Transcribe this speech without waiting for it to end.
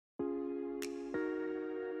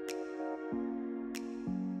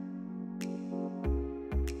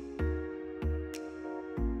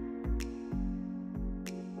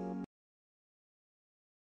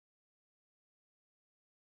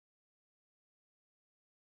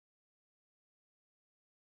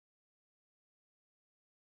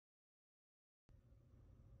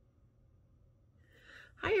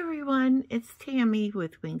Hi everyone, it's Tammy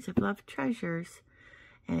with Wings of Love Treasures,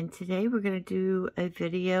 and today we're going to do a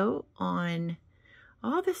video on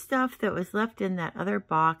all the stuff that was left in that other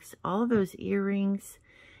box, all of those earrings,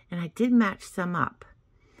 and I did match some up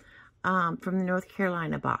from the North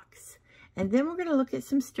Carolina box. And then we're going to look at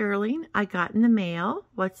some sterling I got in the mail,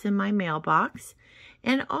 what's in my mailbox,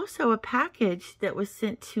 and also a package that was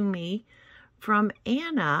sent to me from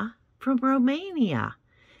Anna from Romania.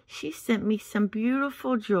 She sent me some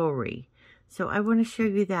beautiful jewelry. So I want to show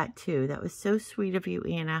you that too. That was so sweet of you,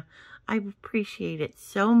 Anna. I appreciate it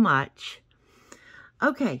so much.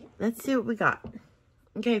 Okay, let's see what we got.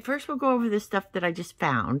 Okay, first we'll go over the stuff that I just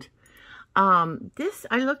found. This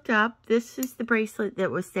I looked up. This is the bracelet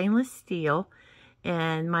that was stainless steel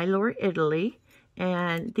in My Lord, Italy.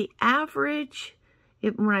 And the average,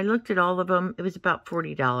 when I looked at all of them, it was about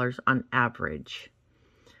 $40 on average.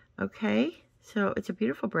 Okay. So it's a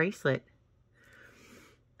beautiful bracelet.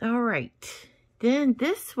 All right. Then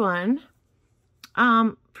this one,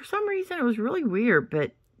 for some reason it was really weird,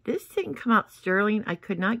 but this didn't come out sterling. I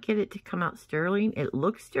could not get it to come out sterling. It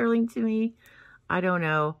looked sterling to me. I don't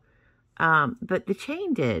know. But the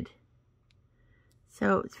chain did.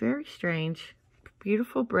 So it's very strange.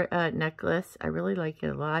 Beautiful necklace. I really like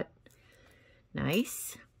it a lot.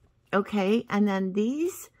 Nice. Okay. And then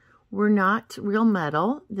these were not real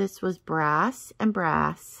metal. This was brass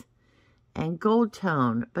and gold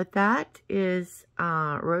tone, but that is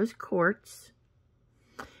rose quartz.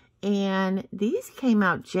 And these came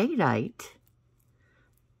out jadeite.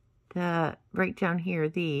 Right down here,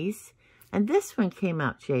 these. And this one came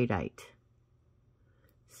out jadeite.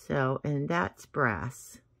 So, and that's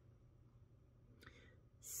brass.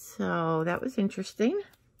 So that was interesting.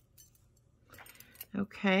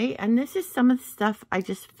 Okay, and this is some of the stuff I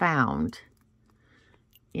just found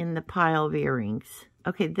in the pile of earrings.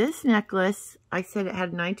 Okay, this necklace, I said it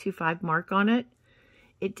had a 925 mark on it.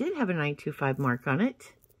 It did have a 925 mark on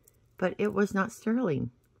it, but it was not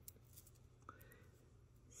sterling.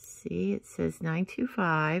 See, it says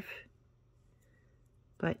 925,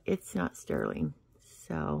 but it's not sterling.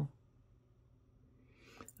 So,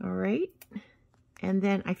 all right. And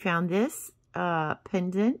then I found this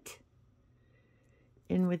pendant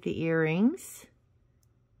in with the earrings.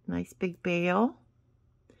 Nice big bail.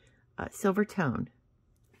 Silver tone.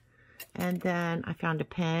 And then I found a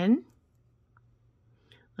pen.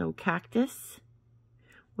 Little cactus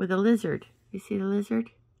with a lizard. You see the lizard?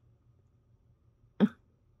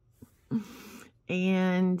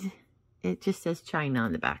 And it just says China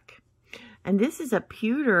on the back. And this is a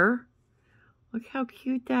pewter. Look how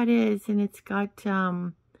cute that is. And it's got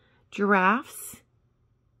giraffes.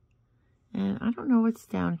 And I don't know what's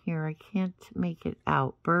down here. I can't make it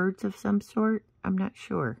out. Birds of some sort? I'm not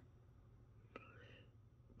sure.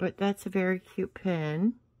 But that's a very cute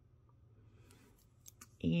pen.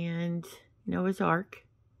 And Noah's Ark.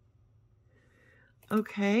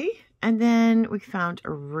 Okay. And then we found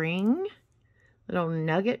a ring. Little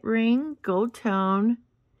nugget ring. Gold tone.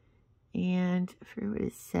 And I forget what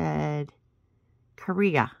it said.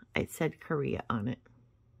 Korea. It said Korea on it.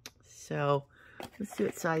 So let's see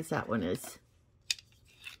what size that one is.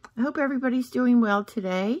 I hope everybody's doing well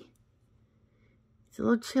today. It's a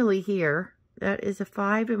little chilly here. That is a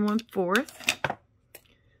 5 1/4.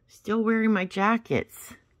 Still wearing my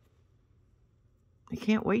jackets. I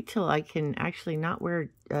can't wait till I can actually not wear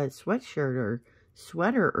a sweatshirt or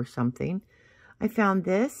sweater or something. I found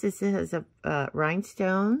this. This has a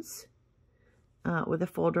rhinestones with a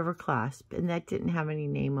fold-over clasp. And that didn't have any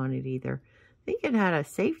name on it either. I think it had a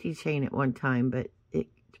safety chain at one time, but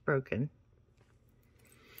it's broken.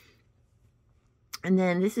 And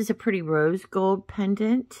then this is a pretty rose gold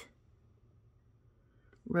pendant.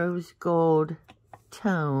 Rose gold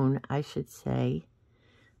tone, I should say.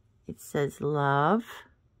 It says love.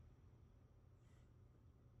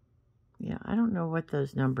 Yeah, I don't know what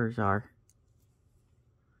those numbers are.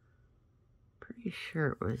 Pretty sure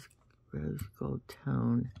it was rose gold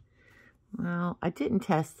tone. Well, I didn't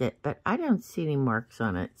test it, but I don't see any marks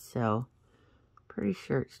on it, so pretty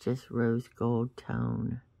sure it's just rose gold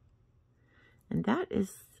tone. And that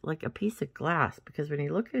is like a piece of glass, because when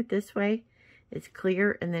you look at it this way, it's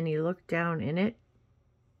clear, and then you look down in it,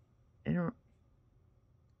 and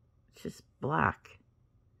it's just black.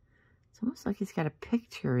 It's almost like it's got a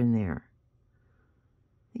picture in there.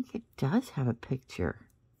 I think it does have a picture.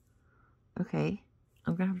 Okay,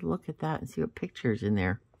 I'm going to have to look at that and see what picture's in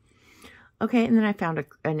there. Okay, and then I found an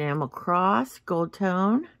enamel cross, gold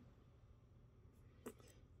tone.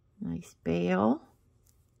 Nice bail.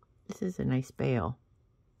 This is a nice bail.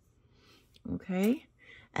 Okay,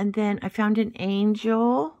 and then I found an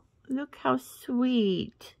angel Look how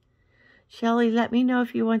sweet. Shelly, let me know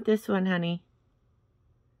if you want this one, honey.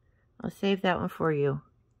 I'll save that one for you.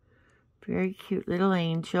 Very cute little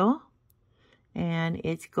angel. And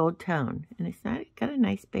it's gold tone. And it's got a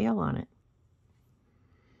nice bail on it.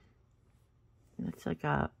 It's like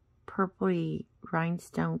a purpley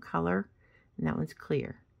rhinestone color. And that one's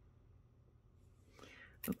clear.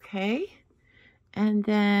 Okay. And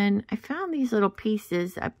then I found these little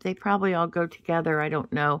pieces. They probably all go together. I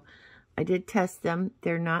don't know. I did test them.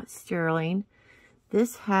 They're not sterling.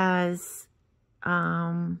 This has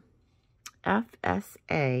FSA.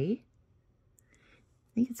 I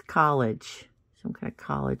think it's college. Some kind of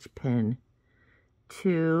college pin.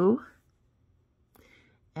 2.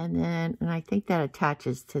 And I think that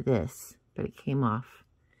attaches to this. But it came off.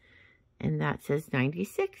 And that says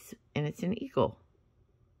 96. And it's an eagle.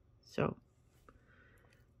 So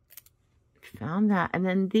found that. And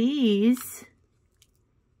then these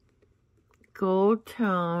gold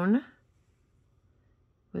tone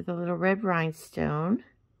with a little red rhinestone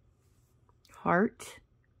heart.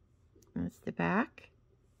 That's the back.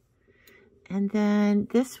 And then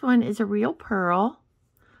this one is a real pearl.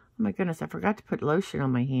 Oh my goodness, I forgot to put lotion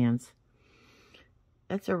on my hands.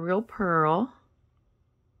 That's a real pearl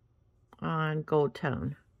on gold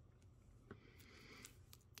tone.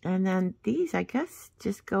 And then these, I guess,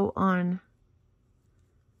 just go on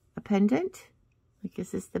a pendant. Like,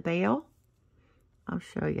 is this the bail? I'll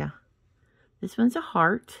show you. This one's a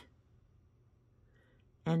heart.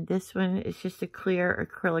 And this one is just a clear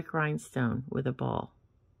acrylic rhinestone with a ball.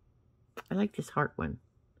 I like this heart one.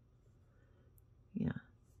 Yeah.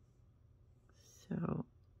 So,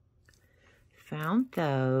 found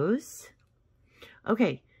those.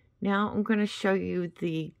 Okay. Now I'm going to show you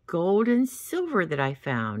the gold and silver that I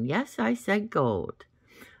found. Yes, I said gold.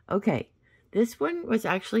 Okay, this one was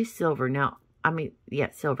actually silver. Now,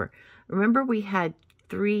 silver. Remember we had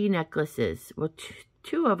 3 necklaces. Well,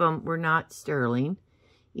 2 of them were not sterling,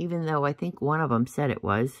 even though I think one of them said it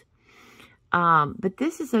was. But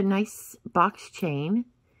this is a nice box chain,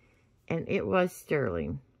 and it was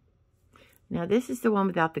sterling. Now, this is the one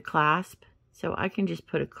without the clasp, so I can just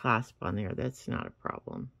put a clasp on there. That's not a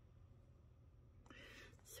problem.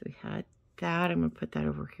 So we had that. I'm going to put that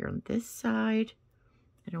over here on this side.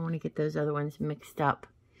 I don't want to get those other ones mixed up.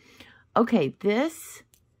 Okay, this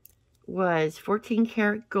was 14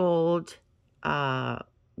 karat gold,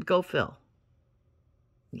 gold fill.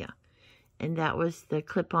 Yeah. And that was the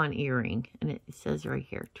clip-on earring. And it says right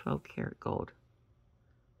here, 12 karat gold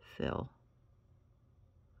fill.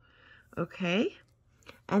 Okay.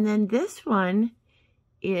 And then this one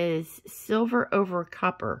is silver over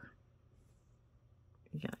copper.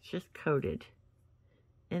 Yeah, it's just coated.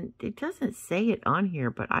 And it doesn't say it on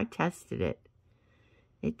here, but I tested it.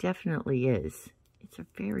 It definitely is. It's a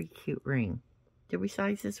very cute ring. Did we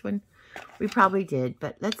size this one? We probably did,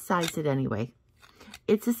 but let's size it anyway.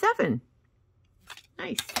 It's a 7.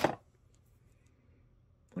 Nice.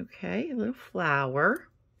 Okay, a little flower.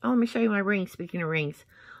 Oh, let me show you my ring. Speaking of rings,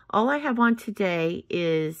 all I have on today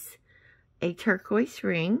is a turquoise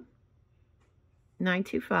ring,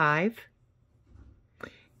 925.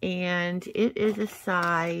 And it is a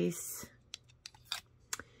size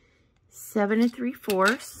 7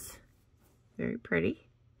 3/4. Very pretty.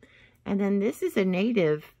 And then this is a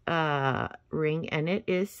native ring, and it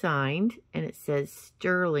is signed, and it says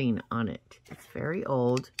sterling on it. It's very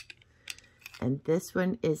old. And this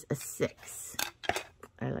one is a 6.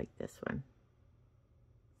 I like this one.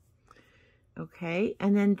 Okay,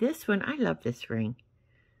 and then this one, I love this ring.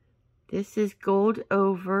 This is gold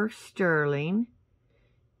over sterling.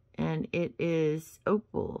 And it is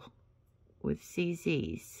opal with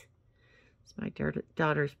CZs. It's my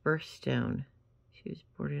daughter's birthstone. She was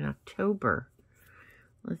born in October.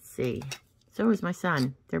 Let's see. So was my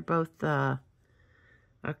son. They're both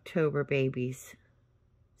October babies.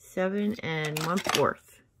 7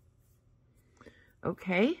 1/4.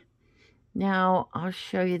 Okay. Now I'll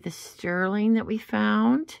show you the sterling that we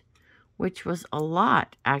found, which was a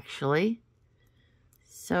lot actually.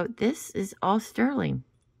 So this is all sterling.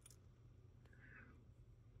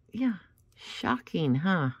 Yeah, shocking,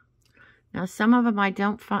 huh? Now, some of them I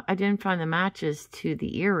didn't find the matches to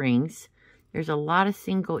the earrings. There's a lot of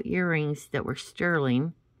single earrings that were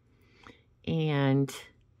sterling. And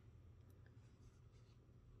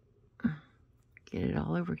get it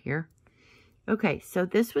all over here. Okay, so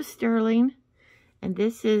this was sterling. And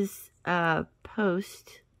this is a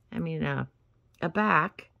back.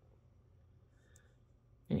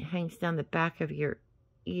 And it hangs down the back of your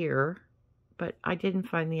ear. But I didn't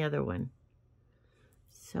find the other one.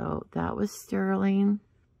 So that was sterling.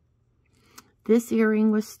 This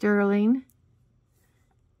earring was sterling.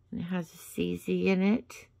 And it has a CZ in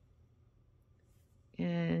it.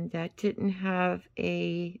 And that didn't have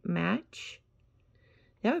a match.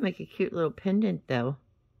 That would make a cute little pendant though.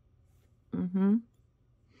 And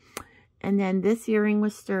then this earring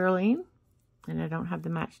was sterling. And I don't have the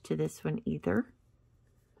match to this one either.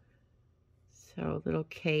 So, little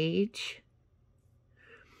cage.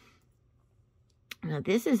 Now,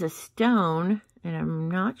 this is a stone, and I'm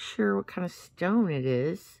not sure what kind of stone it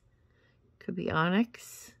is. Could be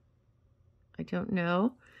onyx. I don't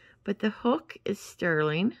know. But the hook is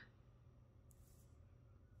sterling.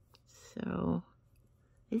 So,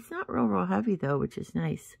 it's not real heavy, though, which is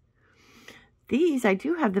nice. These, I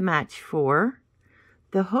do have the match for.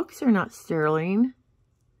 The hooks are not sterling.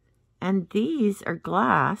 And these are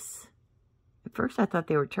glass. At first I thought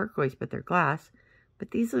they were turquoise, but they're glass.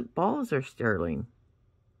 But these balls are sterling.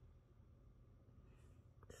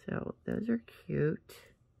 So those are cute.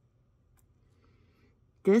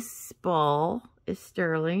 This ball is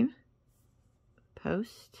sterling.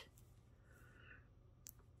 Post.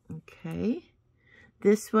 Okay.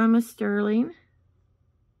 This one was sterling.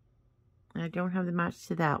 I don't have the match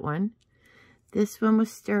to that one. This one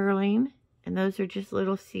was sterling. And those are just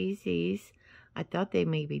little CZs. I thought they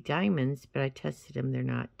may be diamonds, but I tested them. They're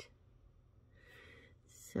not.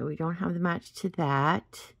 So we don't have the match to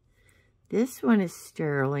that. This one is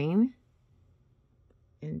sterling.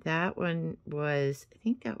 And that one was, I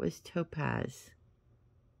think that was topaz.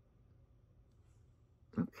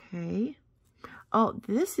 Okay. Oh,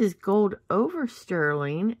 this is gold over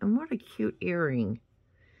sterling. And what a cute earring.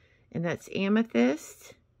 And that's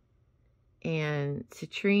amethyst and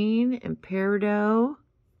citrine and peridot.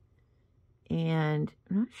 And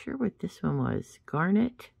I'm not sure what this one was.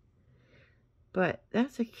 Garnet. But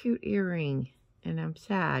that's a cute earring. And I'm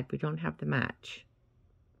sad we don't have the match.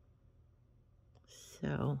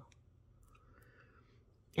 So.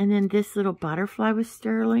 And then this little butterfly was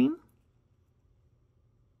sterling.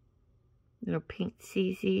 Little pink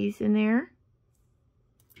CZs in there.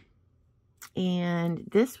 And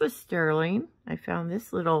this was sterling. I found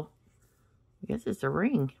this little, I guess it's a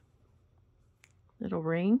ring. Little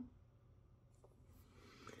ring.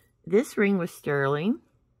 This ring was sterling.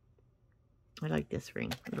 I like this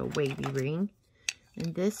ring, little wavy ring.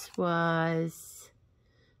 And this was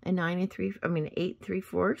a 8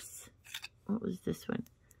 3/4. What was this one?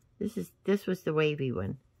 This was the wavy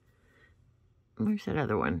one. Where's that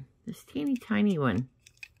other one? This teeny tiny one.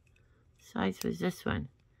 Size was this one.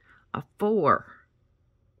 A 4.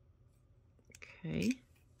 Okay.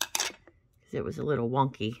 Because it was a little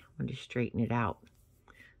wonky. I wanted to straighten it out.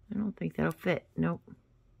 I don't think that'll fit. Nope.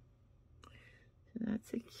 So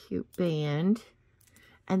that's a cute band.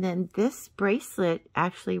 And then this bracelet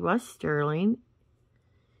actually was sterling.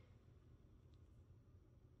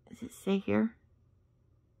 Does it say here?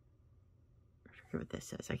 I forget what this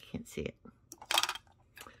says. I can't see it.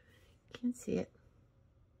 Can't see it.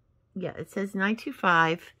 Yeah, it says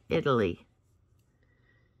 925 Italy.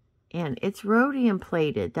 And it's rhodium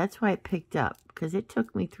plated. That's why it picked up. Because it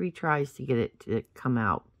took me 3 tries to get it to come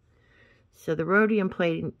out. So the rhodium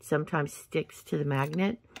plating sometimes sticks to the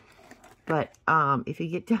magnet. But if you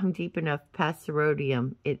get down deep enough past the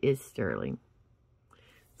rhodium, it is sterling.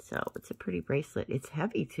 So it's a pretty bracelet. It's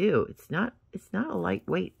heavy too. It's not a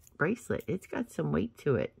lightweight bracelet. It's got some weight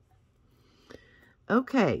to it.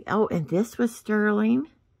 Okay. Oh, and this was sterling.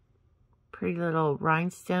 Pretty little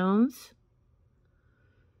rhinestones.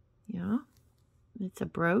 Yeah. It's a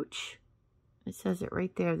brooch. It says it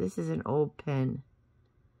right there. This is an old pen.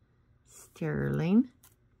 Sterling.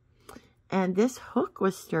 And this hook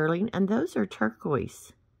was sterling. And those are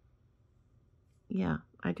turquoise. Yeah.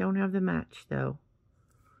 I don't have the match though.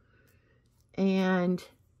 And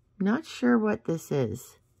not sure what this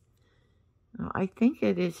is. I think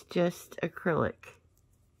it is just acrylic.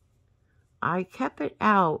 I kept it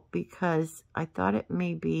out because I thought it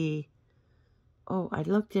may be... Oh, I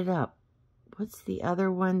looked it up. What's the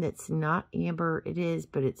other one that's not amber? It is,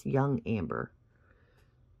 but it's young amber.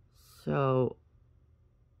 So,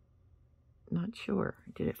 not sure.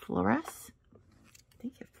 Did it fluoresce? I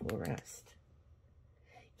think it fluoresced.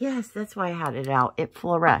 Yes, that's why I had it out. It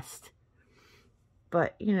fluoresced.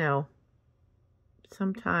 But, you know,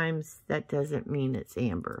 sometimes that doesn't mean it's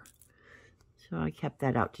amber. So I kept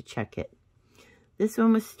that out to check it. This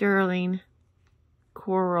one was sterling,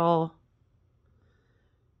 coral,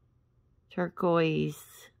 turquoise,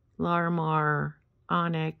 Larimar,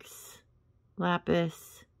 onyx,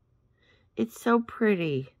 lapis. It's so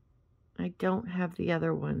pretty. I don't have the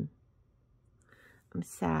other one. I'm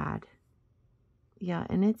sad. Yeah,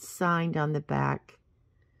 and it's signed on the back.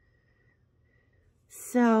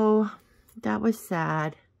 So that was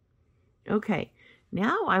sad. Okay,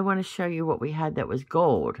 now I want to show you what we had that was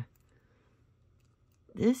gold.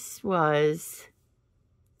 This was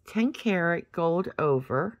 10 karat gold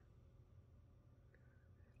over.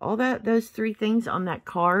 All those three things on that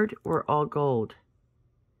card were all gold.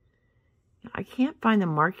 I can't find the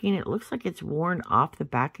marking. It looks like it's worn off the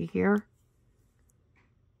back of here.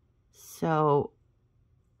 So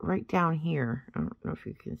right down here, I don't know if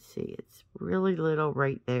you can see, it's really little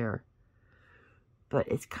right there, but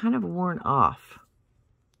it's kind of worn off.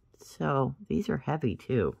 So these are heavy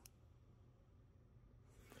too.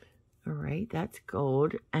 All right, that's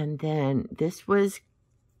gold. And then this was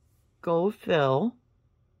gold fill.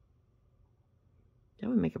 That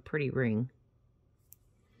would make a pretty ring.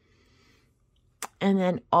 And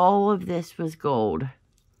then all of this was gold,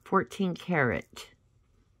 14 karat.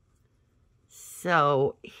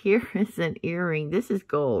 So here is an earring. This is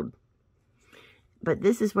gold, but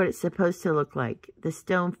this is what it's supposed to look like. The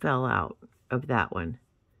stone fell out of that one,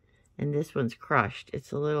 and this one's crushed.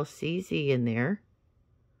 It's a little CZ in there,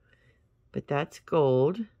 but that's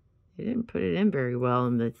gold. They didn't put it in very well,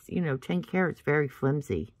 and that's, you know, 10 karat's very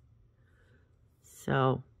flimsy.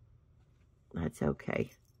 So that's okay.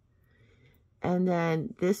 And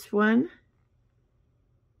then this one,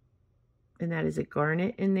 and that is a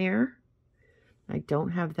garnet in there. I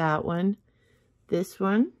don't have that one. This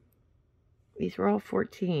one, these were all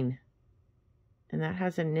 14, and that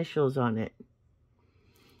has initials on it.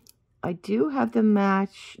 I do have the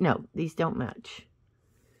match. No, these don't match.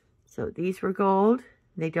 So these were gold.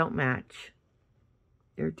 They don't match.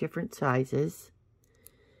 They're different sizes.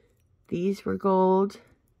 These were gold,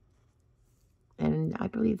 and I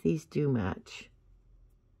believe these do match.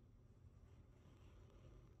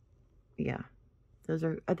 Yeah, those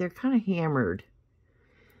are, they're kind of hammered.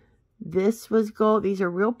 This was gold. These are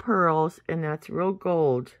real pearls, and that's real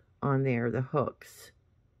gold on there, the hooks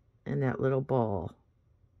and that little ball.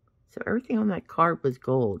 So everything on that card was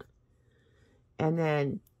gold. And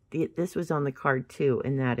then this was on the card too,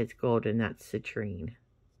 and that is gold, and that's citrine.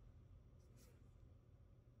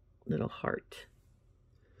 Little heart.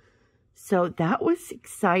 So that was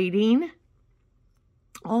exciting.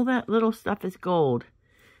 All that little stuff is gold.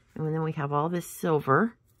 And then we have all this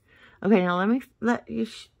silver. Okay, now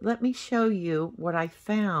let me show you what I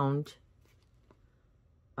found.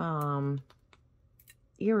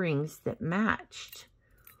 Earrings that matched.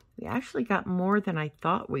 We actually got more than I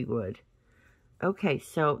thought we would. Okay,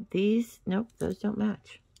 so these, nope, those don't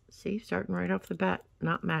match. See, starting right off the bat,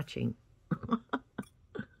 not matching.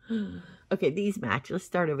 Okay, these match. Let's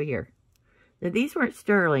start over here. Now, these weren't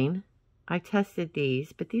sterling. I tested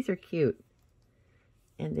these, but these are cute.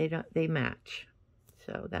 And they match.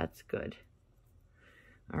 So that's good.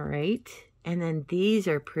 All right. And then these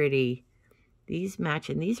are pretty. These match.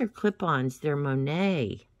 And these are clip-ons. They're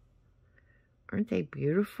Monet. Aren't they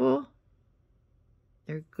beautiful?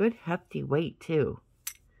 They're good hefty weight too.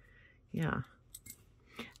 Yeah.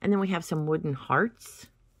 And then we have some wooden hearts.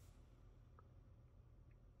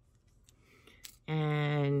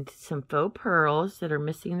 And some faux pearls that are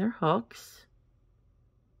missing their hooks.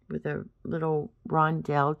 With a little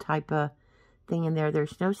rondelle type of thing in there.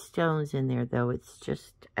 There's no stones in there though. It's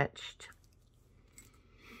just etched.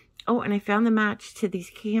 Oh, and I found the match to these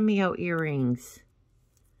cameo earrings.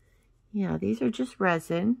 Yeah, these are just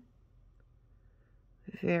resin.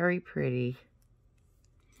 Very pretty.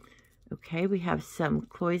 Okay, we have some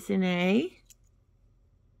cloisonne.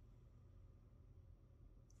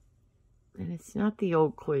 And it's not the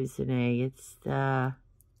old cloisonne. It's the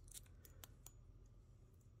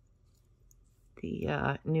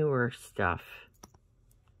newer stuff.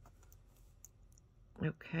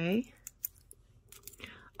 Okay.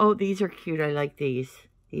 Oh, these are cute. I like these.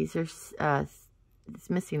 These are, it's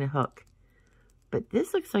missing a hook. But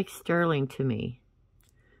this looks like sterling to me.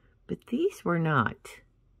 But these were not.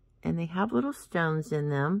 And they have little stones in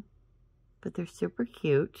them. But they're super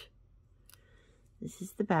cute. This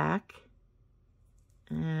is the back.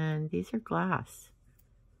 And these are glass.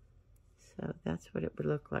 So that's what it would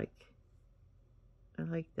look like. I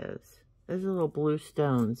like those. Those are little blue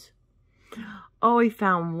stones. Oh, we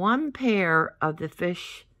found one pair of the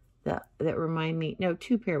fish that remind me. No,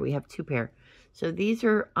 two pair. We have two pair. So these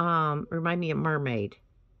are remind me of mermaid.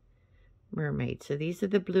 Mermaid. So these are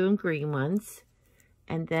the blue and green ones.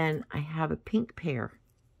 And then I have a pink pair.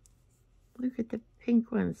 Look at the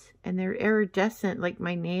pink ones. And they're iridescent like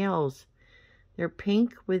my nails. They're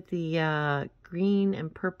pink with the green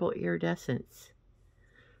and purple iridescence.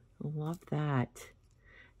 I love that.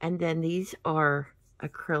 And then these are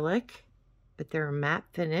acrylic, but they're a matte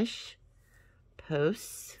finish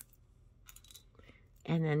posts.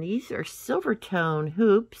 And then these are silver tone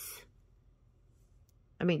hoops.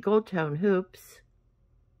 I mean gold tone hoops.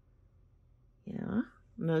 Yeah,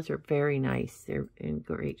 and those are very nice. They're in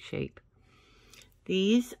great shape.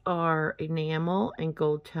 These are enamel and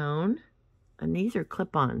gold tone. And these are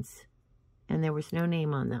clip-ons. And there was no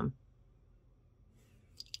name on them.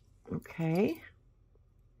 Okay.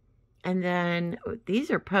 And then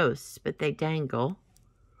these are posts, but they dangle.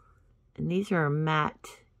 And these are a matte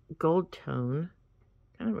gold tone.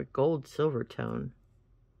 Kind of a gold silver tone.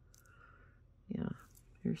 Yeah.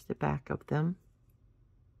 Here's the back of them.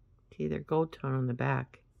 See, they're gold tone on the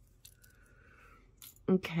back.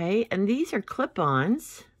 Okay. And these are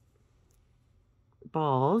clip-ons.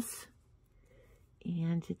 Balls.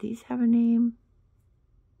 And did these have a name?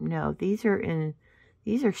 No, these are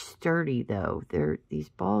sturdy though. These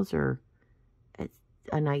balls are at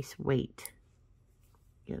a nice weight.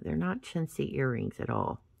 Yeah, they're not chintzy earrings at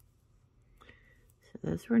all. So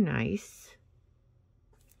those were nice.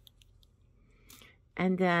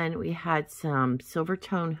 And then we had some silver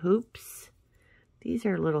tone hoops. These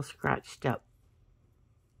are a little scratched up.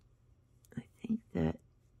 I think that,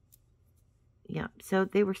 yeah, so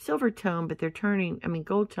they were silver tone, but they're turning, I mean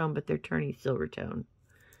gold tone, but they're turning silver tone.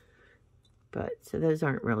 But, so those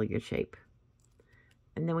aren't really good shape.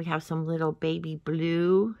 And then we have some little baby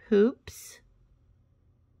blue hoops.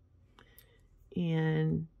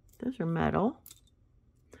 And those are metal.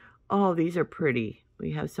 Oh, these are pretty.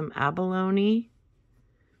 We have some abalone.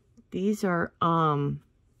 These are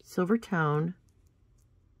silver tone.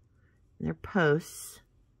 They're posts.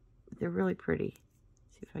 They're really pretty.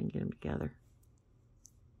 Let's see if I can get them together.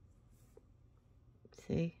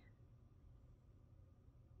 See?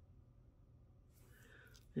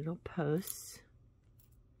 Little posts.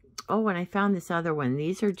 Oh, and I found this other one.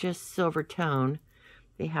 These are just silver tone.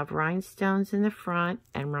 They have rhinestones in the front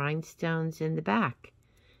and rhinestones in the back.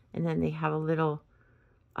 And then they have a little,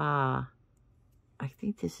 I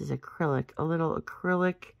think this is acrylic, a little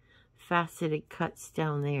acrylic faceted cut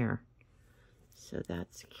stone there. So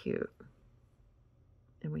that's cute.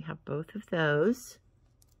 And we have both of those.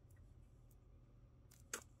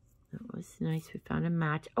 That was nice. We found a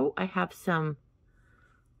match. Oh, I have some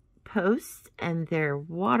posts and they're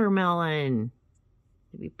watermelon.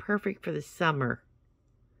 It'd be perfect for the summer.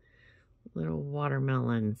 Little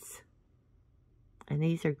watermelons. And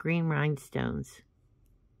these are green rhinestones.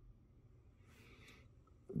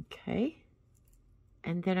 Okay.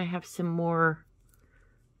 And then I have some more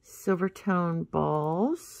silver tone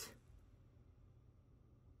balls.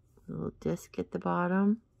 A little disc at the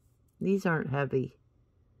bottom. These aren't heavy.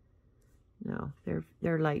 No,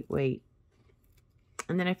 they're lightweight.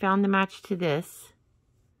 And then I found the match to this.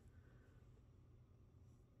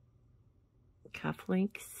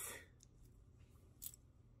 Cufflinks.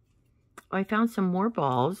 Oh, I found some more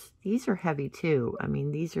balls. These are heavy too. I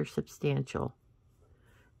mean, these are substantial.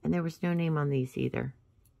 And there was no name on these either.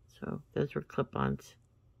 So those were clip-ons.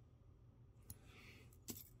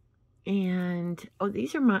 And, oh,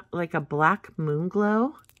 these are like a black moon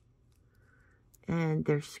glow. And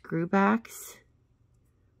they're screwbacks.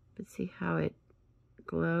 But see how it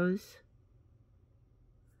glows.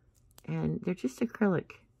 And they're just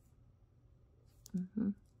acrylic.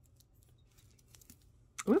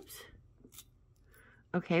 Whoops.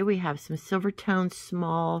 Okay, we have some silver tone,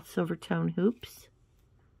 small silver tone hoops.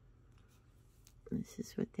 This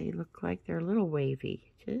is what they look like. They're a little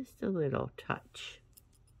wavy. Just a little touch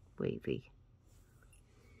wavy.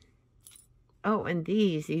 Oh, and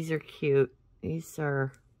these are cute. These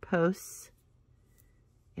are posts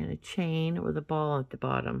and a chain with a ball at the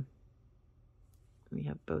bottom. We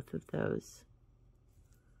have both of those.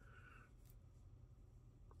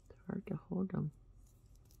 It's hard to hold them.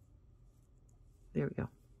 There we go.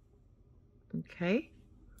 Okay.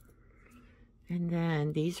 And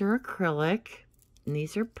then these are acrylic. And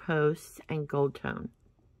these are posts and gold tone.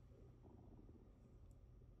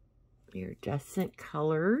 Iridescent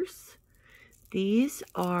colors. These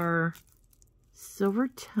are silver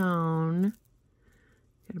tone.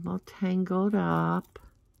 Get them all tangled up.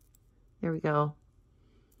 There we go.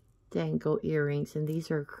 Dangle earrings. And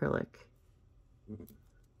these are acrylic.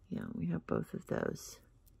 Yeah, we have both of those.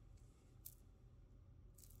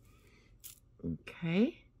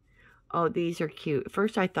 Okay. Oh, these are cute. At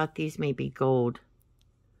first I thought these may be gold,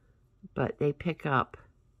 but they pick up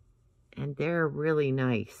and they're really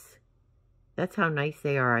nice. That's how nice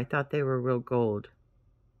they are. I thought they were real gold.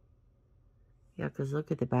 Yeah, because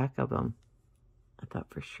look at the back of them. I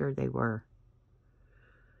thought for sure they were.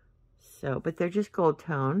 So, but they're just gold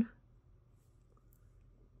tone.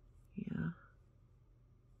 Yeah.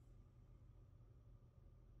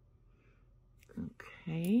 Okay.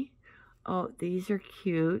 Okay. Oh, these are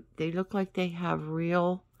cute. They look like they have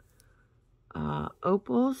real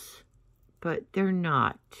opals, but they're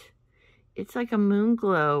not. It's like a moon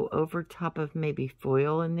glow over top of maybe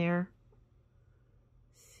foil in there.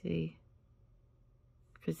 See?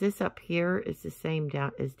 Because this up here is the same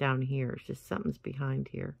as down here. It's just something's behind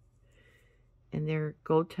here. And they're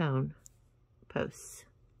gold tone posts.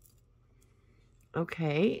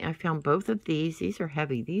 Okay, I found both of these. These are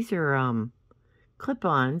heavy. These are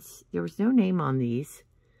clip-ons. There was no name on these.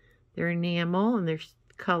 They're enamel, and there's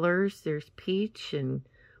colors. There's peach and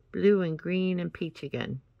blue and green and peach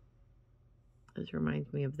again. This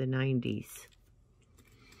reminds me of the 90s.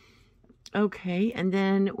 Okay, and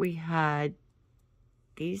then we had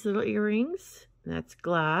these little earrings. That's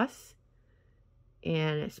glass.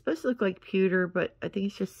 And it's supposed to look like pewter, but I think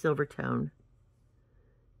it's just silver tone.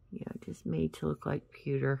 Yeah, just made to look like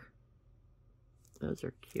pewter. Those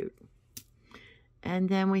are cute. And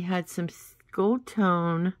then we had some gold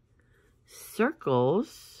tone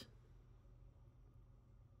circles.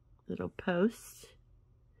 Little posts.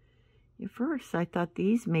 At first, I thought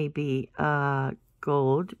these may be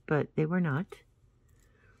gold, but they were not.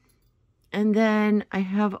 And then I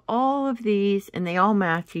have all of these, and they all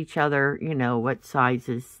match each other, you know, what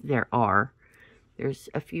sizes there are. There's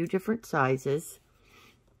a few different sizes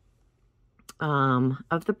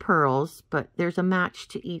of the pearls, but there's a match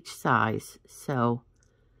to each size. So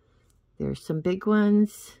there's some big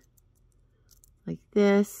ones like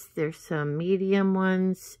this. There's some medium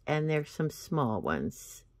ones, and there's some small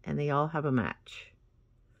ones, and they all have a match.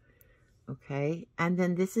 Okay, and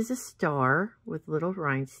then this is a star with little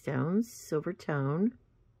rhinestones, silver tone.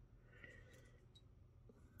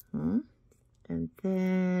 And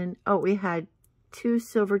then, oh, we had 2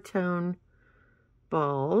 silver tone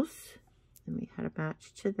balls, and we had a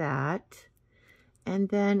match to that. And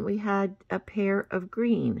then we had a pair of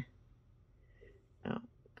green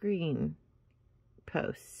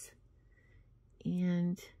posts.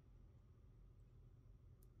 And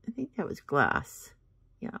I think that was glass.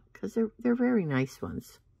 Yeah, because they're very nice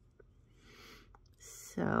ones.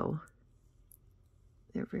 So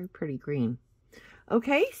they're very pretty green.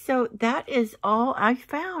 Okay, so that is all I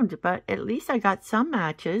found, but at least I got some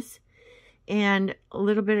matches and a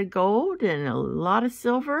little bit of gold and a lot of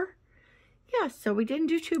silver. Yeah, so we didn't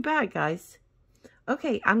do too bad, guys.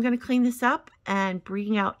 Okay, I'm going to clean this up and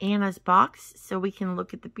bring out Anna's box so we can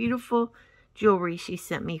look at the beautiful jewelry she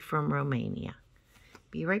sent me from Romania.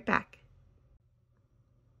 Be right back.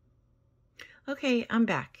 Okay, I'm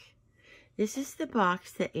back. This is the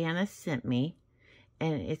box that Anna sent me,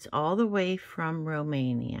 and it's all the way from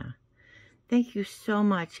Romania. Thank you so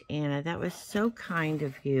much, Anna. That was so kind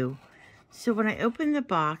of you. So when I opened the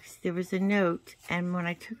box, there was a note, and when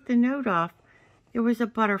I took the note off, there was a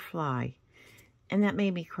butterfly, and that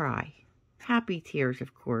made me cry. Happy tears,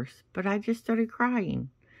 of course, but I just started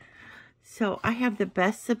crying. So I have the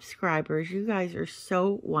best subscribers. You guys are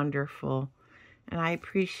so wonderful. And I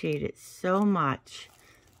appreciate it so much.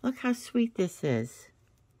 Look how sweet this is.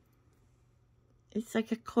 It's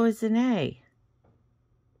like a cloisonne.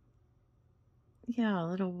 Yeah, a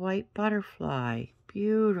little white butterfly.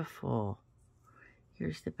 Beautiful.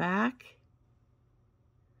 Here's the back.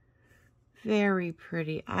 Very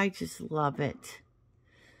pretty. I just love it.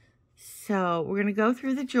 So we're going to go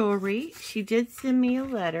through the jewelry. She did send me a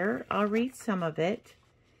letter. I'll read some of it.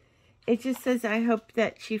 It just says, I hope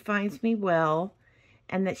that she finds me well,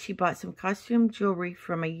 and that she bought some costume jewelry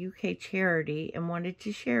from a UK charity and wanted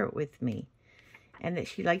to share it with me. And that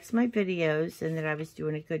she likes my videos and that I was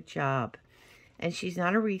doing a good job. And she's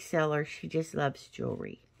not a reseller, she just loves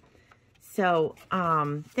jewelry. So,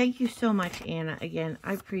 thank you so much, Anna. Again,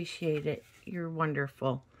 I appreciate it. You're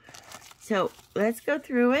wonderful. So, let's go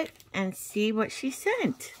through it and see what she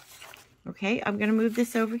sent. Okay, I'm going to move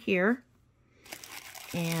this over here.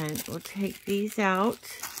 And we'll take these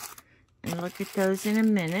out and look at those in a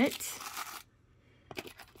minute.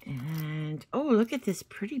 And, oh, look at this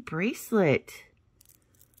pretty bracelet.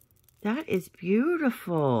 That is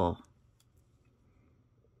beautiful.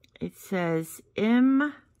 It says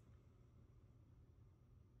I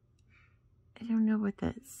don't know what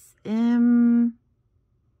that's,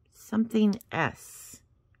 something S.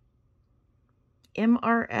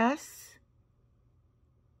 MRS?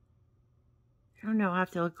 I don't know, I'll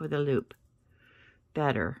have to look with a loop.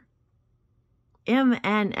 Better.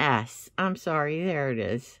 MNS. I'm sorry, there it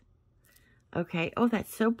is. Okay, oh,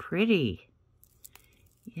 that's so pretty.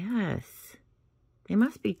 Yes. They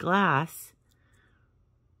must be glass.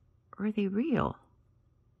 Or are they real?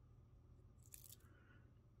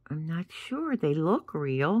 I'm not sure. They look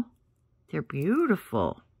real. They're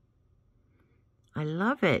beautiful. I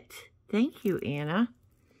love it. Thank you, Anna.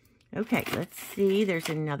 Okay, let's see. There's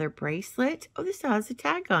another bracelet. Oh, this has a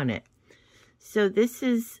tag on it. So this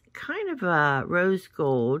is kind of a rose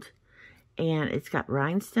gold, and it's got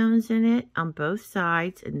rhinestones in it on both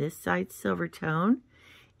sides, and this side's silver tone,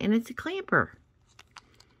 and it's a clamper.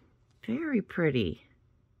 Very pretty.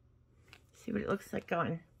 See what it looks like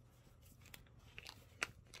on.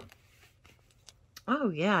 Oh,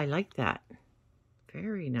 yeah, I like that.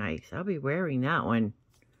 Very nice. I'll be wearing that one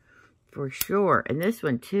for sure. And this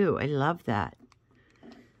one, too. I love that.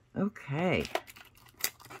 Okay.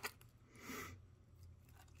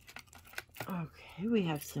 Okay, we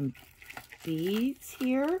have some beads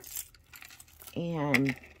here.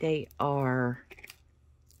 And they are...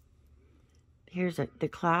 Here's the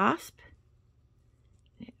clasp.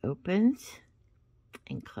 It opens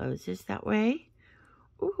and closes that way.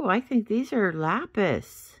 Ooh, I think these are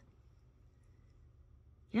lapis.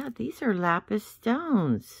 Yeah, these are lapis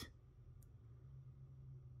stones.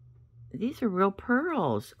 These are real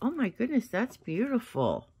pearls. Oh my goodness, that's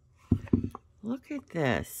beautiful. Look at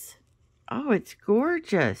this. Oh, it's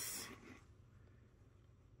gorgeous.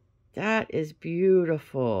 That is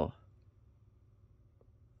beautiful.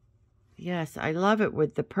 Yes, I love it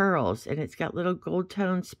with the pearls. And it's got little gold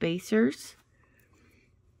tone spacers.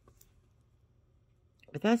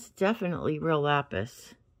 But that's definitely real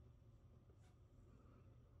lapis.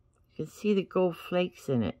 You can see the gold flakes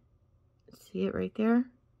in it. See it right there?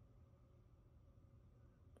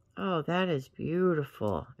 Oh, that is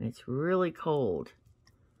beautiful. And it's really cold.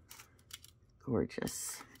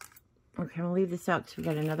 Gorgeous. Okay, I'm going to leave this out because we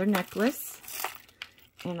got another necklace.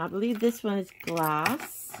 And I believe this one is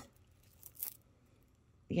glass.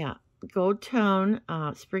 Yeah, gold tone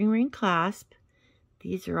spring ring clasp.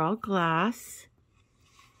 These are all glass.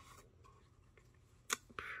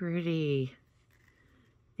 Pretty.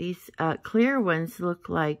 These clear ones look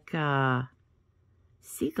like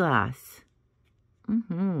sea glass.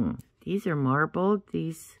 These are marbled.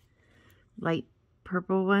 These light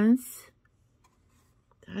purple ones.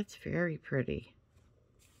 That's very pretty.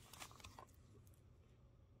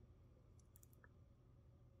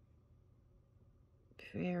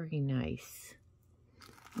 Very nice.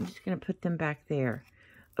 I'm just going to put them back there.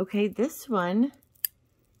 Okay, this one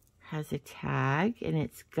has a tag, and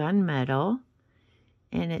it's gunmetal,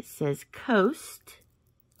 and it says Coast,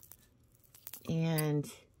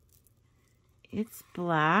 and it's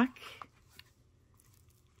black.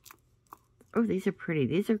 Oh, these are pretty.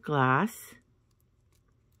 These are glass.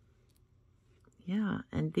 Yeah,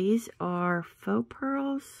 and these are faux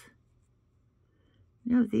pearls.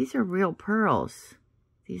 No, these are real pearls.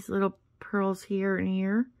 These little pearls here and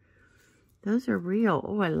here. Those are real.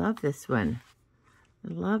 Oh, I love this one.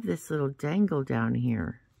 I love this little dangle down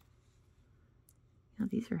here. Now,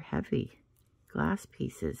 these are heavy glass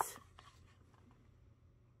pieces.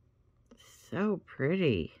 So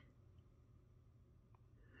pretty.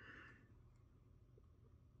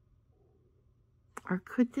 Or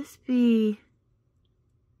could this be...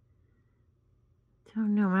 I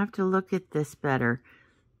don't know. I'm going to have to look at this better.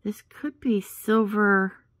 This could be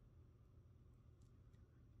silver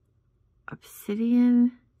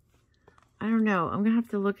obsidian. I don't know. I'm going to have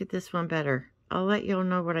to look at this one better. I'll let y'all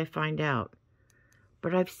know what I find out.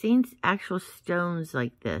 But I've seen actual stones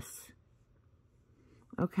like this.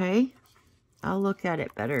 Okay? I'll look at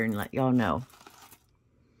it better and let y'all know.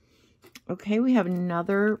 Okay, we have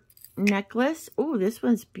another necklace. Oh, this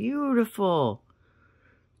one's beautiful.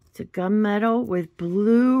 It's a gunmetal with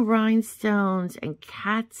blue rhinestones and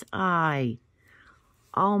cat's eye.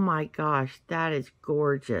 Oh my gosh, that is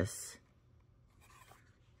gorgeous.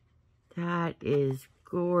 That is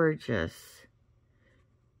gorgeous.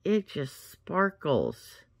 It just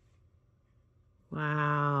sparkles.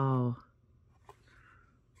 Wow.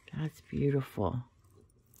 That's beautiful.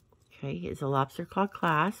 Okay, it's a lobster claw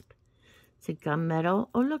clasp. It's a gunmetal.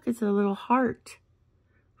 Oh, look, it's a little heart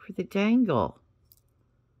for the dangle.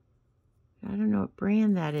 I don't know what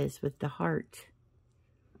brand that is with the heart.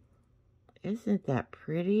 Isn't that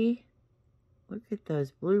pretty? Look at those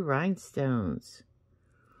blue rhinestones.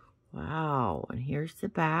 Wow. And here's the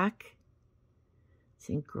back. It's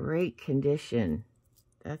in great condition.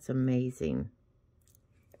 That's amazing.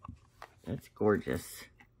 That's gorgeous.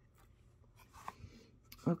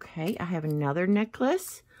 Okay, I have another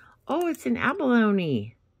necklace. Oh, it's an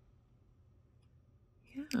abalone.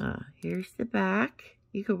 Yeah, here's the back.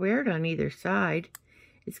 You could wear it on either side.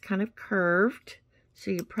 It's kind of curved,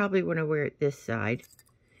 so you probably want to wear it this side.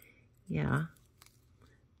 Yeah.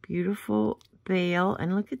 Beautiful bail.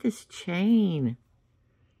 And look at this chain.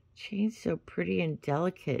 Chain's so pretty and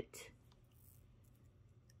delicate.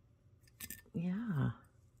 Yeah.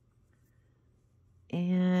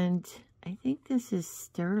 And I think this is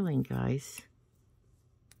sterling, guys.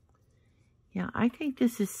 Yeah, I think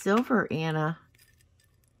this is silver, Anna.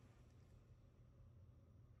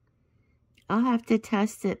 I'll have to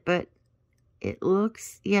test it, but it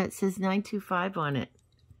looks, yeah, it says 925 on it.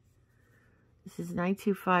 This is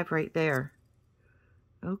 925 right there.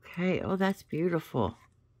 Okay, oh, that's beautiful.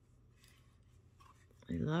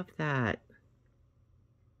 I love that.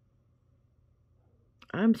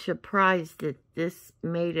 I'm surprised that this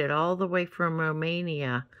made it all the way from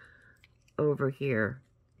Romania over here.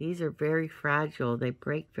 These are very fragile. They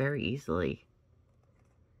break very easily.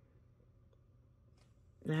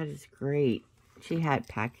 That is great. She had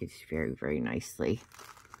packaged very, very nicely.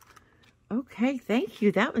 Okay, thank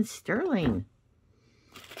you. That one's sterling.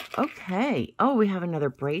 Okay. Oh, we have another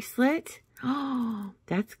bracelet. Oh,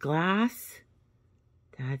 that's glass.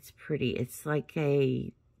 That's pretty. It's like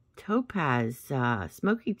a topaz,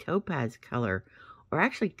 smoky topaz color, or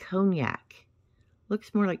actually cognac.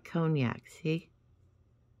 Looks more like cognac, see?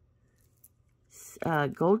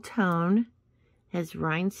 Gold tone, has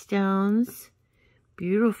rhinestones,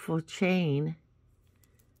 beautiful chain,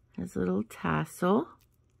 has a little tassel.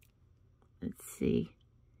 Let's see.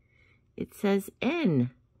 It says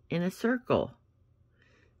N in a circle.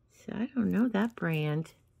 So I don't know that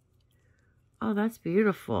brand. Oh, that's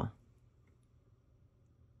beautiful.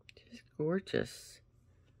 Just gorgeous.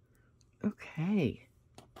 Okay.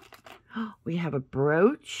 Oh, we have a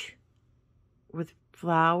brooch with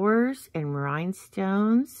flowers and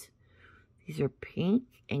rhinestones. These are pink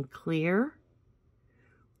and clear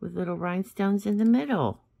with little rhinestones in the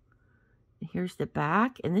middle. And here's the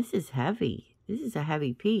back, and this is heavy. This is a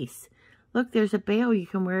heavy piece. Look, there's a bail. You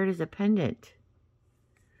can wear it as a pendant.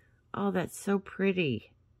 Oh, that's so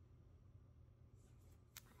pretty.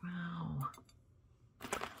 Wow.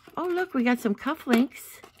 Oh, look, we got some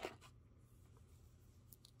cufflinks.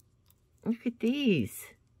 Look at these.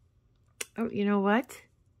 Oh, you know what?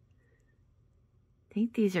 I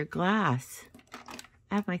think these are glass.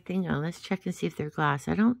 I have my thing on. Let's check and see if they're glass.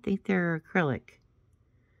 I don't think they're acrylic.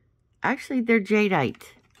 Actually, they're jadeite.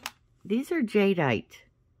 These are jadeite.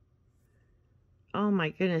 Oh my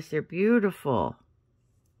goodness, they're beautiful.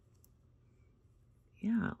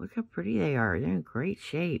 Yeah, look how pretty they are. They're in great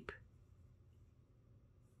shape.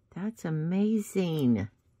 That's amazing.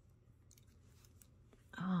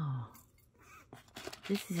 Oh,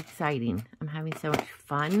 this is exciting. I'm having so much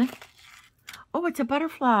fun. Oh, it's a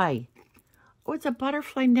butterfly. Oh, it's a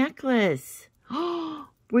butterfly necklace. Oh,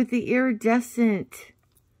 with the iridescent,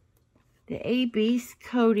 the AB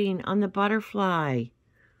coating on the butterfly.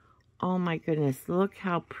 Oh my goodness, look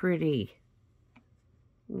how pretty.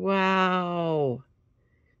 Wow.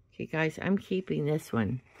 Okay, guys, I'm keeping this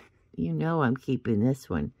one. You know I'm keeping this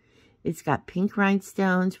one. It's got pink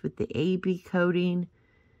rhinestones with the AB coating.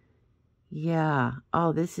 Yeah.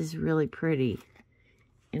 Oh, this is really pretty.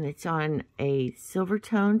 And it's on a silver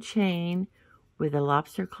tone chain with a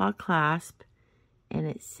lobster claw clasp. And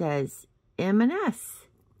it says M&S.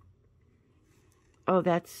 Oh,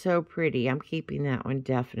 that's so pretty. I'm keeping that one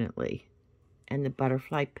definitely. And the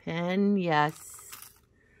butterfly pen. Yes.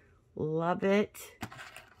 Love it.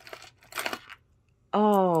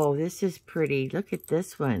 Oh, this is pretty. Look at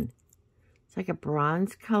this one. It's like a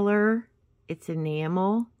bronze color. It's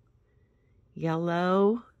enamel.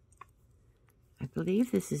 Yellow. I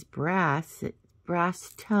believe this is brass.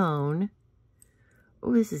 Brass tone.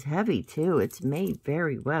 Oh, this is heavy too. It's made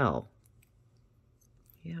very well.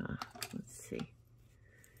 Yeah, let's see.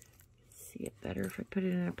 See it better if I put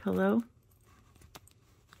it in a pillow.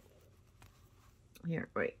 Here,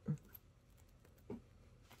 wait.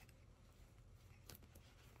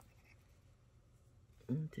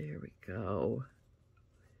 There we go.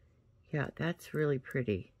 Yeah, that's really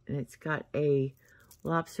pretty. And it's got a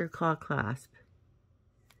lobster claw clasp.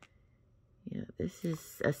 Yeah, this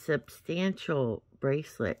is a substantial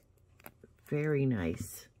bracelet. Very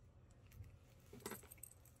nice.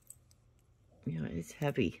 Yeah, it's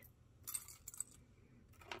heavy.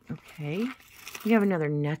 Okay. We have another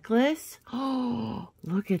necklace. Oh,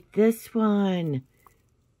 look at this one.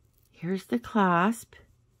 Here's the clasp.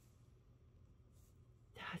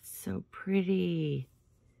 That's so pretty.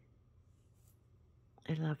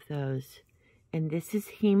 I love those. And this is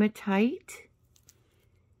hematite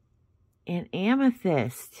and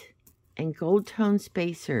amethyst and gold tone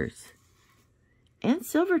spacers and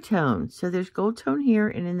silver tone. So there's gold tone here,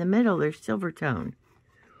 and in the middle there's silver tone.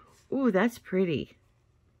 Ooh, that's pretty.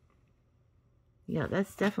 Yeah,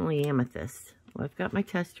 that's definitely amethyst. Well, I've got my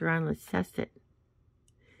tester on. Let's test it.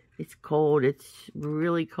 It's cold. It's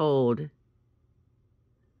really cold.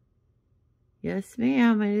 Yes,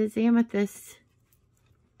 ma'am. It is amethyst.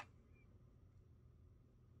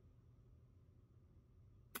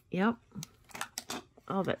 Yep.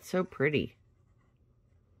 Oh, that's so pretty.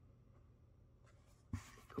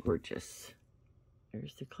 Gorgeous.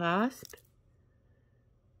 There's the clasp.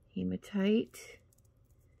 Hematite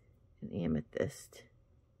and amethyst.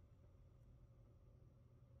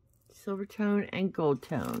 Silver tone and gold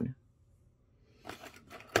tone.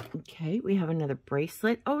 Okay, we have another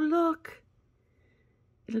bracelet. Oh, look.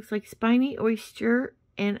 It looks like spiny oyster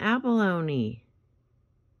and abalone.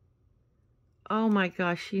 Oh my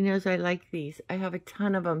gosh, she knows I like these. I have a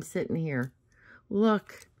ton of them sitting here.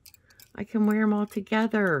 Look, I can wear them all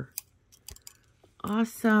together.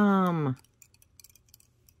 Awesome.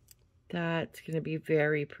 That's going to be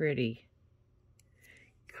very pretty.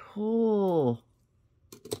 Cool.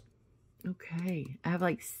 Okay, I have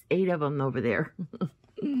like 8 of them over there.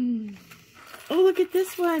 Oh, look at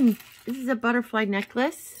this one. This is a butterfly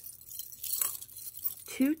necklace.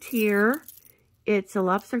 2-tier. It's a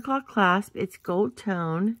lobster claw clasp. It's gold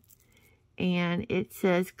tone. And it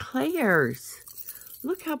says Claire's.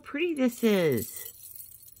 Look how pretty this is.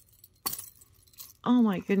 Oh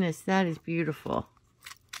my goodness, that is beautiful.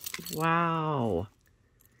 Wow.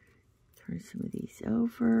 Turn some of these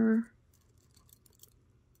over.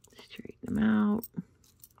 Straighten them out.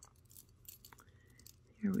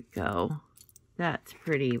 Here we go. That's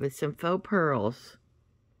pretty with some faux pearls.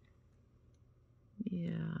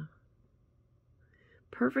 Yeah.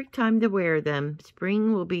 Perfect time to wear them.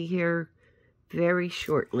 Spring will be here very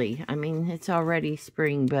shortly. I mean, it's already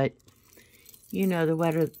spring, but you know, the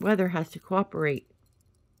weather has to cooperate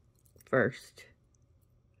first.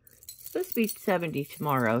 It's supposed to be 70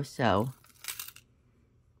 tomorrow, so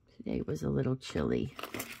today was a little chilly.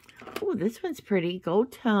 Oh, this one's pretty.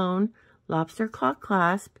 Gold tone, lobster claw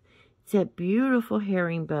clasp. It's a beautiful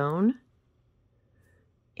herringbone.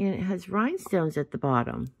 And it has rhinestones at the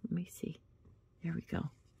bottom. Let me see. There we go.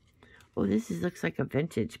 Oh, looks like a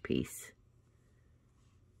vintage piece.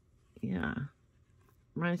 Yeah.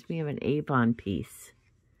 Reminds me of an Avon piece.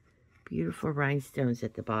 Beautiful rhinestones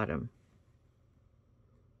at the bottom.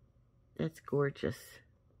 That's gorgeous.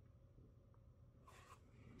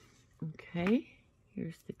 Okay.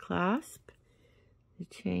 Here's the clasp. The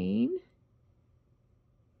chain.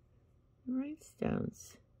 The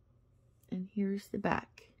rhinestones. And here's the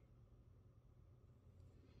back.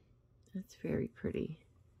 That's very pretty.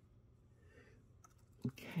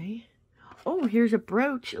 Okay. Oh, here's a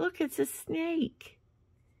brooch. Look, it's a snake.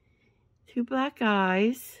 2 black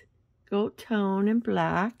eyes. Gold tone and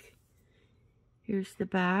black. Here's the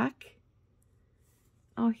back.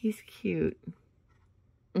 Oh, he's cute.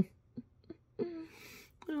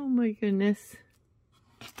 Oh my goodness.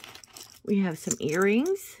 We have some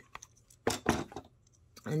earrings.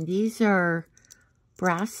 And these are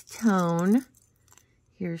brass tone.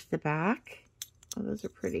 Here's the back. Oh, those are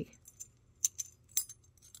pretty.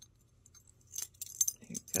 There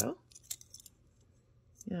you go.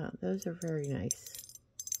 Yeah, those are very nice.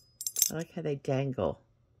 I like how they dangle.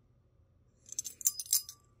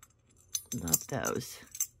 Love those.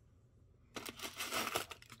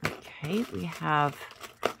 Okay, we have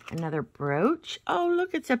another brooch. Oh,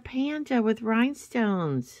 look, it's a panda with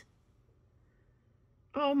rhinestones.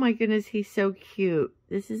 Oh my goodness, he's so cute.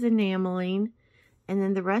 This is enameling. And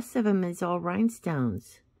then the rest of him is all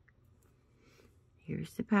rhinestones.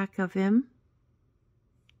 Here's the back of him.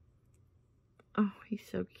 Oh, he's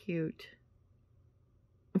so cute.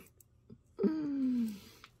 Oh,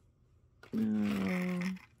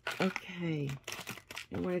 okay.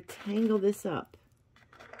 I want to tangle this up.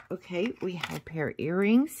 Okay, we have a pair of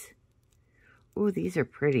earrings. Oh, these are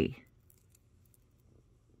pretty.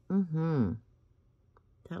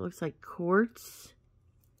 That looks like quartz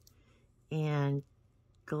and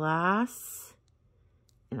glass.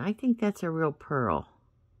 And I think that's a real pearl.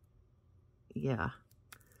 Yeah.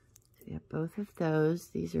 So we have both of those.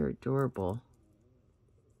 These are adorable.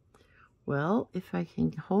 Well, if I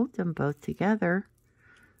can hold them both together,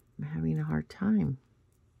 I'm having a hard time.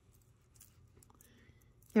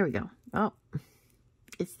 There we go. Oh,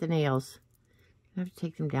 it's the nails. I have to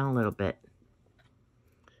take them down a little bit.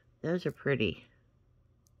 Those are pretty.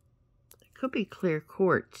 It could be clear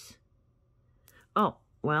quartz. Oh,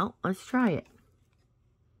 well, let's try it.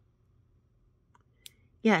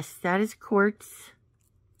 Yes, that is quartz.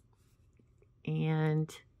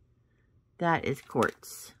 And that is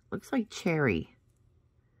quartz. Looks like cherry.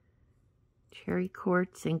 Cherry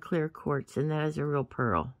quartz and clear quartz. And that is a real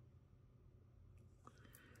pearl.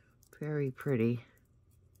 Very pretty.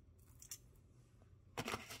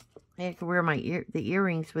 I can wear my the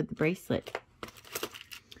earrings with the bracelet.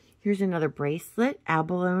 Here's another bracelet,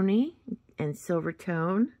 abalone and silver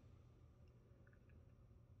tone.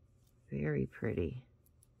 Very pretty.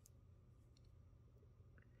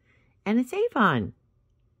 And it's Avon.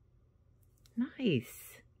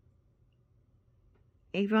 Nice.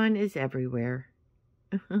 Avon is everywhere.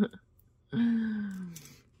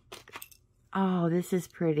 Oh, this is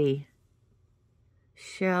pretty.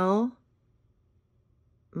 Shell,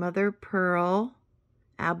 mother pearl,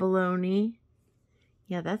 abalone.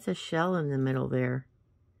 Yeah, that's a shell in the middle there.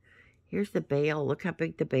 Here's the bail. Look how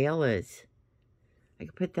big the bail is. I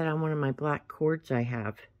could put that on one of my black cords I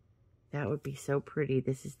have. That would be so pretty.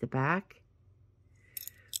 This is the back.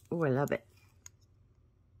 Oh, I love it.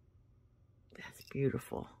 That's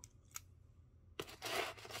beautiful.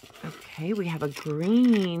 Okay, we have a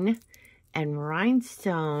green and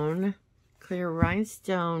rhinestone, clear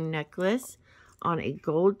rhinestone necklace on a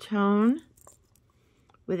gold tone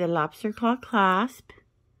with a lobster claw clasp.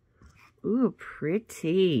 Ooh,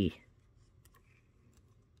 pretty.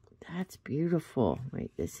 That's beautiful.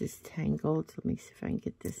 Wait, this is tangled. Let me see if I can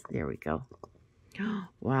get this. There we go.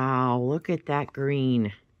 Wow, look at that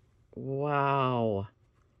green. Wow.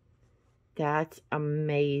 That's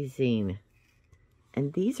amazing.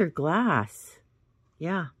 And these are glass.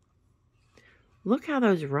 Yeah. Look how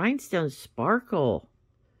those rhinestones sparkle.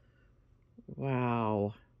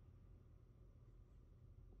 Wow.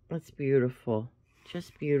 That's beautiful.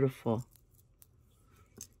 Just beautiful.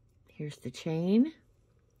 Here's the chain.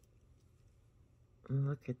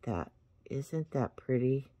 Look at that. Isn't that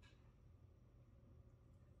pretty?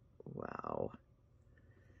 Wow.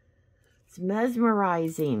 It's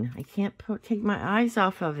mesmerizing. I can't take my eyes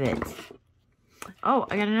off of it. Oh,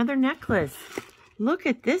 I got another necklace. Look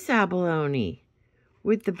at this abalone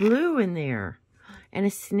with the blue in there. And a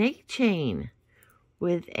snake chain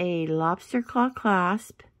with a lobster claw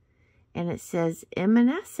clasp. And it says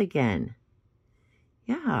M&S again.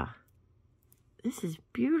 Yeah. This is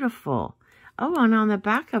beautiful. Oh, and on the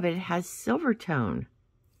back of it, it has silver tone.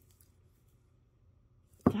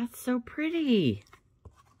 That's so pretty.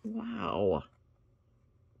 Wow.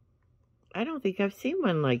 I don't think I've seen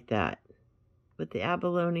one like that. With the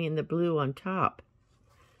abalone and the blue on top.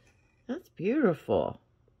 That's beautiful.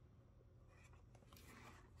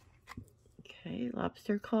 Okay,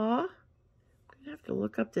 lobster claw. I'm going to have to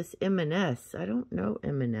look up this M&S. I don't know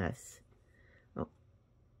M&S. Oh,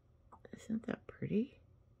 isn't that pretty?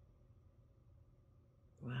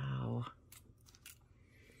 Wow.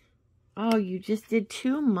 Oh, you just did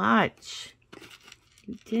too much.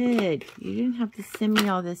 You did. You didn't have to send me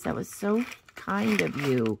all this. That was so kind of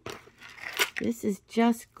you. This is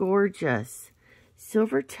just gorgeous.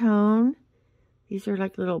 Silver tone. These are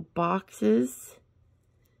like little boxes.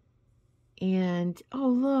 And, oh,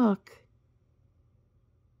 look.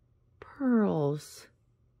 Pearls.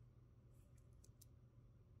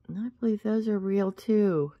 And I believe those are real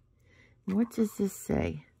too. What does this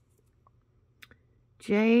say?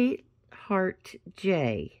 J Heart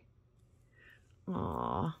J.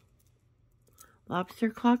 Aw. Lobster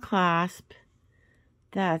claw clasp.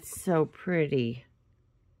 That's so pretty.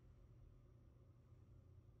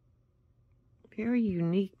 Very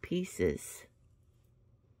unique pieces.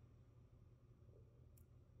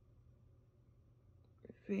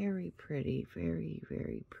 Very pretty. Very,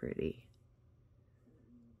 very pretty.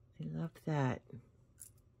 I love that.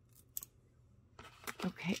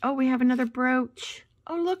 Okay. Oh, we have another brooch.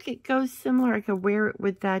 Oh, look, it goes similar. I could wear it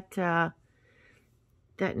with that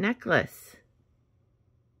that necklace.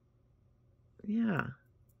 Yeah.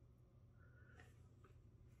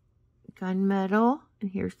 Gunmetal.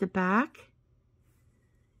 And here's the back.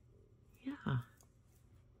 Yeah.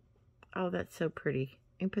 Oh, that's so pretty.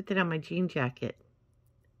 I can put that on my jean jacket.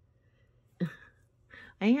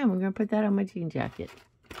 I'm going to put that on my jean jacket.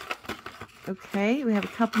 Okay, we have a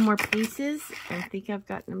couple more pieces. I think I've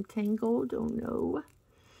gotten them tangled. Oh, no.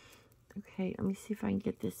 Okay, let me see if I can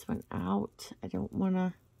get this one out. I don't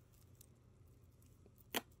want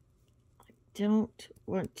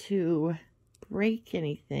to break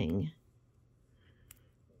anything.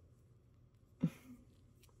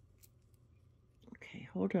 Okay,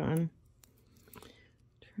 hold on.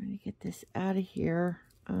 Trying to get this out of here.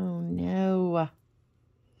 Oh, no.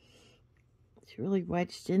 It's really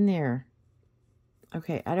wedged in there.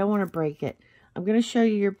 Okay, I don't want to break it. I'm going to show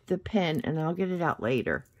you the pen, and I'll get it out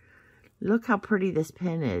later. Look how pretty this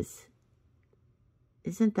pen is.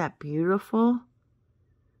 Isn't that beautiful?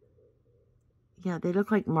 Yeah, they look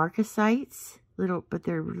like marcasites, but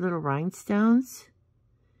they're little rhinestones.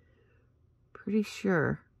 Pretty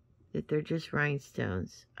sure that they're just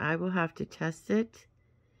rhinestones. I will have to test it.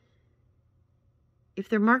 If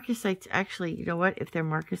they're marcasites, actually, you know what? If they're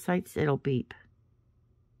marcasites, it'll beep.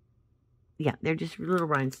 Yeah, they're just little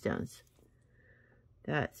rhinestones.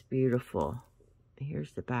 That's beautiful.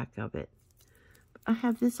 Here's the back of it. I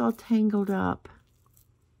have this all tangled up.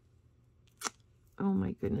 Oh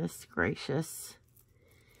my goodness gracious.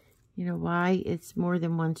 You know why? It's more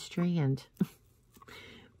than one strand.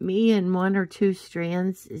 Me and 1 or 2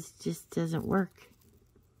 strands just doesn't work.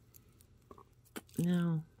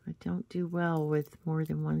 No, I don't do well with more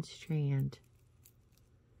than 1 strand.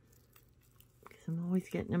 Because I'm always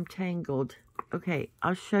getting them tangled. Okay,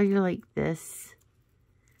 I'll show you like this.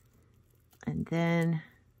 And then,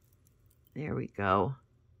 there we go.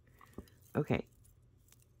 Okay.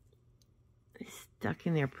 It's stuck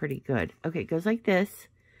in there pretty good. Okay, it goes like this.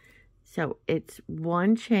 So it's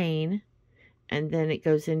 1 chain, and then it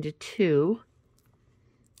goes into 2.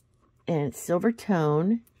 And it's silver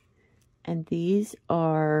tone. And these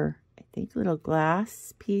are, I think, little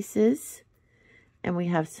glass pieces. And we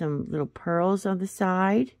have some little pearls on the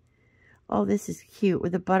side. Oh, this is cute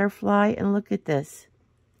with a butterfly. And look at this.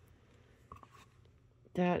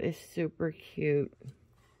 That is super cute.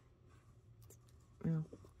 Oh,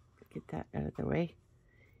 get that out of the way.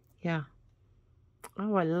 Yeah.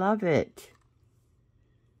 Oh, I love it.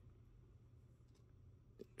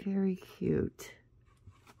 Very cute.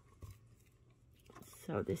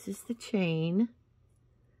 So this is the chain.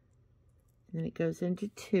 And then it goes into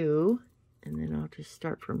 2. And then I'll just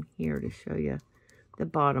start from here to show you the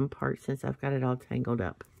bottom part since I've got it all tangled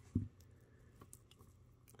up.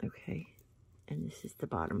 Okay. And this is the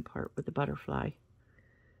bottom part with the butterfly.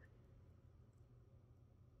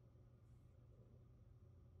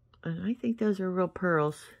 And I think those are real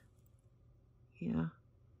pearls. Yeah.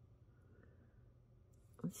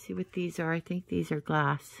 Let's see what these are. I think these are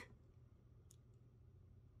glass.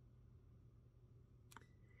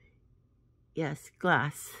 Yes,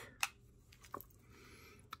 glass.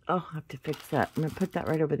 Oh, I have to fix that. I'm going to put that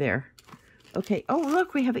right over there. Okay. Oh,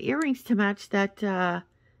 look, we have earrings to match that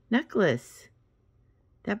necklace.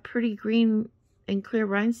 That pretty green and clear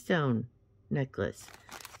rhinestone necklace.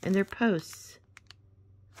 And they're posts.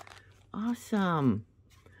 Awesome.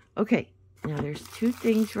 Okay, now there's 2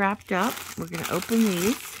 things wrapped up. We're going to open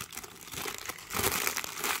these.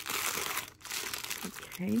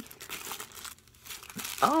 Okay.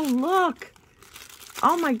 Oh, look.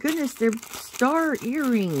 Oh my goodness, they're star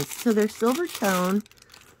earrings. So they're silver tone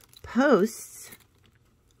posts.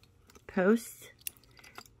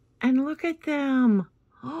 And look at them.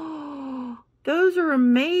 Oh, those are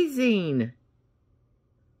amazing.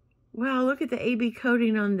 Wow, look at the AB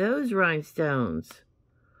coating on those rhinestones.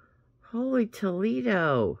 Holy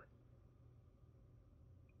Toledo.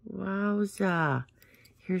 Wowza.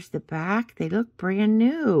 Here's the back. They look brand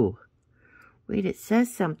new. Wait, it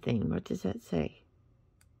says something. What does that say?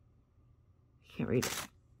 I can't read it.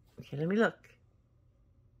 Okay, let me look.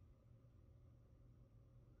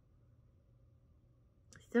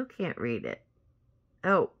 Still can't read it.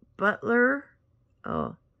 Oh, Butler.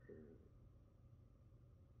 Oh.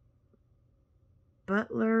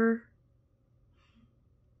 Butler.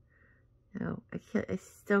 No, I can't. I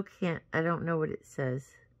still can't. I don't know what it says.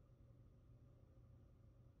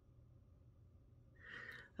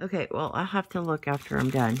 Okay, well, I'll have to look after I'm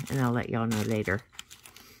done, and I'll let y'all know later.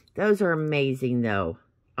 Those are amazing, though.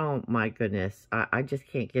 Oh, my goodness. I just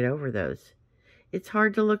can't get over those. It's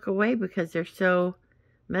hard to look away because they're so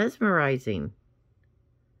mesmerizing.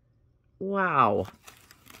 Wow.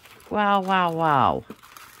 Wow, wow, wow.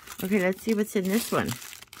 Okay, let's see what's in this one.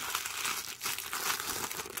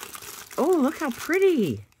 Oh, look how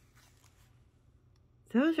pretty.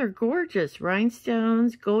 Those are gorgeous.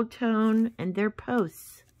 Rhinestones, gold tone, and they're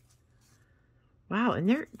posts. Wow,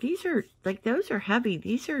 and these are, like, those are heavy.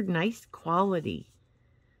 These are nice quality.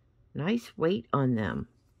 Nice weight on them.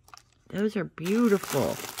 Those are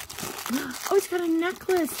beautiful. Oh, it's got a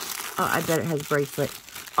necklace. Oh, I bet it has a bracelet.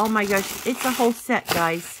 Oh my gosh, it's a whole set,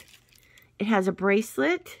 guys. It has a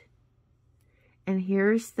bracelet. And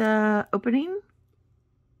here's the opening.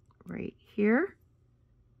 Right here.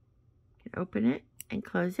 You can open it and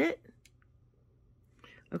close it.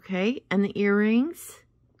 Okay, and the earrings.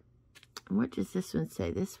 What does this one say?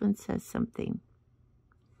 This one says something.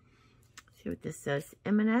 Let's see what this says.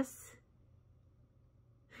 M&S.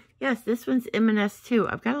 Yes, this one's M&S too.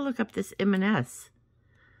 I've got to look up this M&S.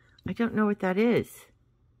 I don't know what that is.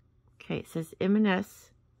 Okay, it says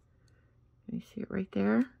M&S. Let me see it right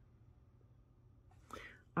there.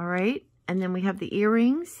 All right, and then we have the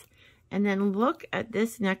earrings. And then look at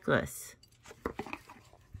this necklace.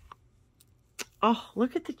 Oh,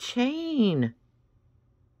 look at the chain.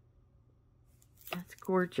 That's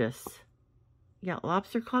gorgeous. Yeah,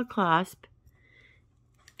 lobster claw clasp.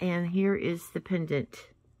 And here is the pendant.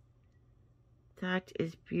 That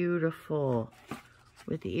is beautiful.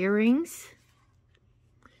 With the earrings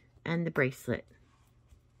and the bracelet.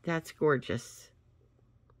 That's gorgeous.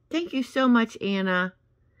 Thank you so much, Anna.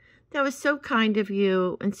 That was so kind of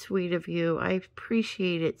you and sweet of you. I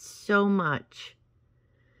appreciate it so much.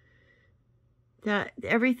 That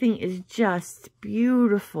everything is just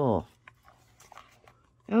beautiful.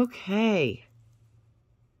 Okay.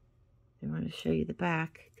 I want to show you the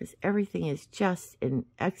back because everything is just in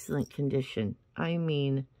excellent condition. I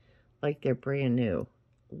mean, like they're brand new.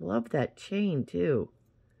 Love that chain too.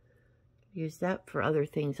 Use that for other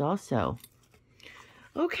things also.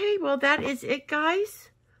 Okay, well that is it, guys.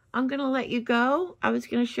 I'm going to let you go. I was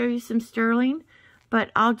going to show you some sterling,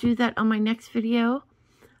 but I'll do that on my next video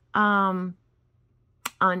on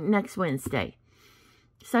next Wednesday.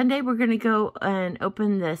 Sunday, we're going to go and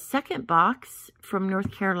open the second box from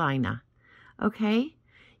North Carolina. Okay?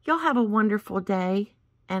 Y'all have a wonderful day,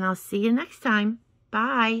 and I'll see you next time.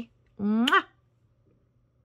 Bye. Mwah.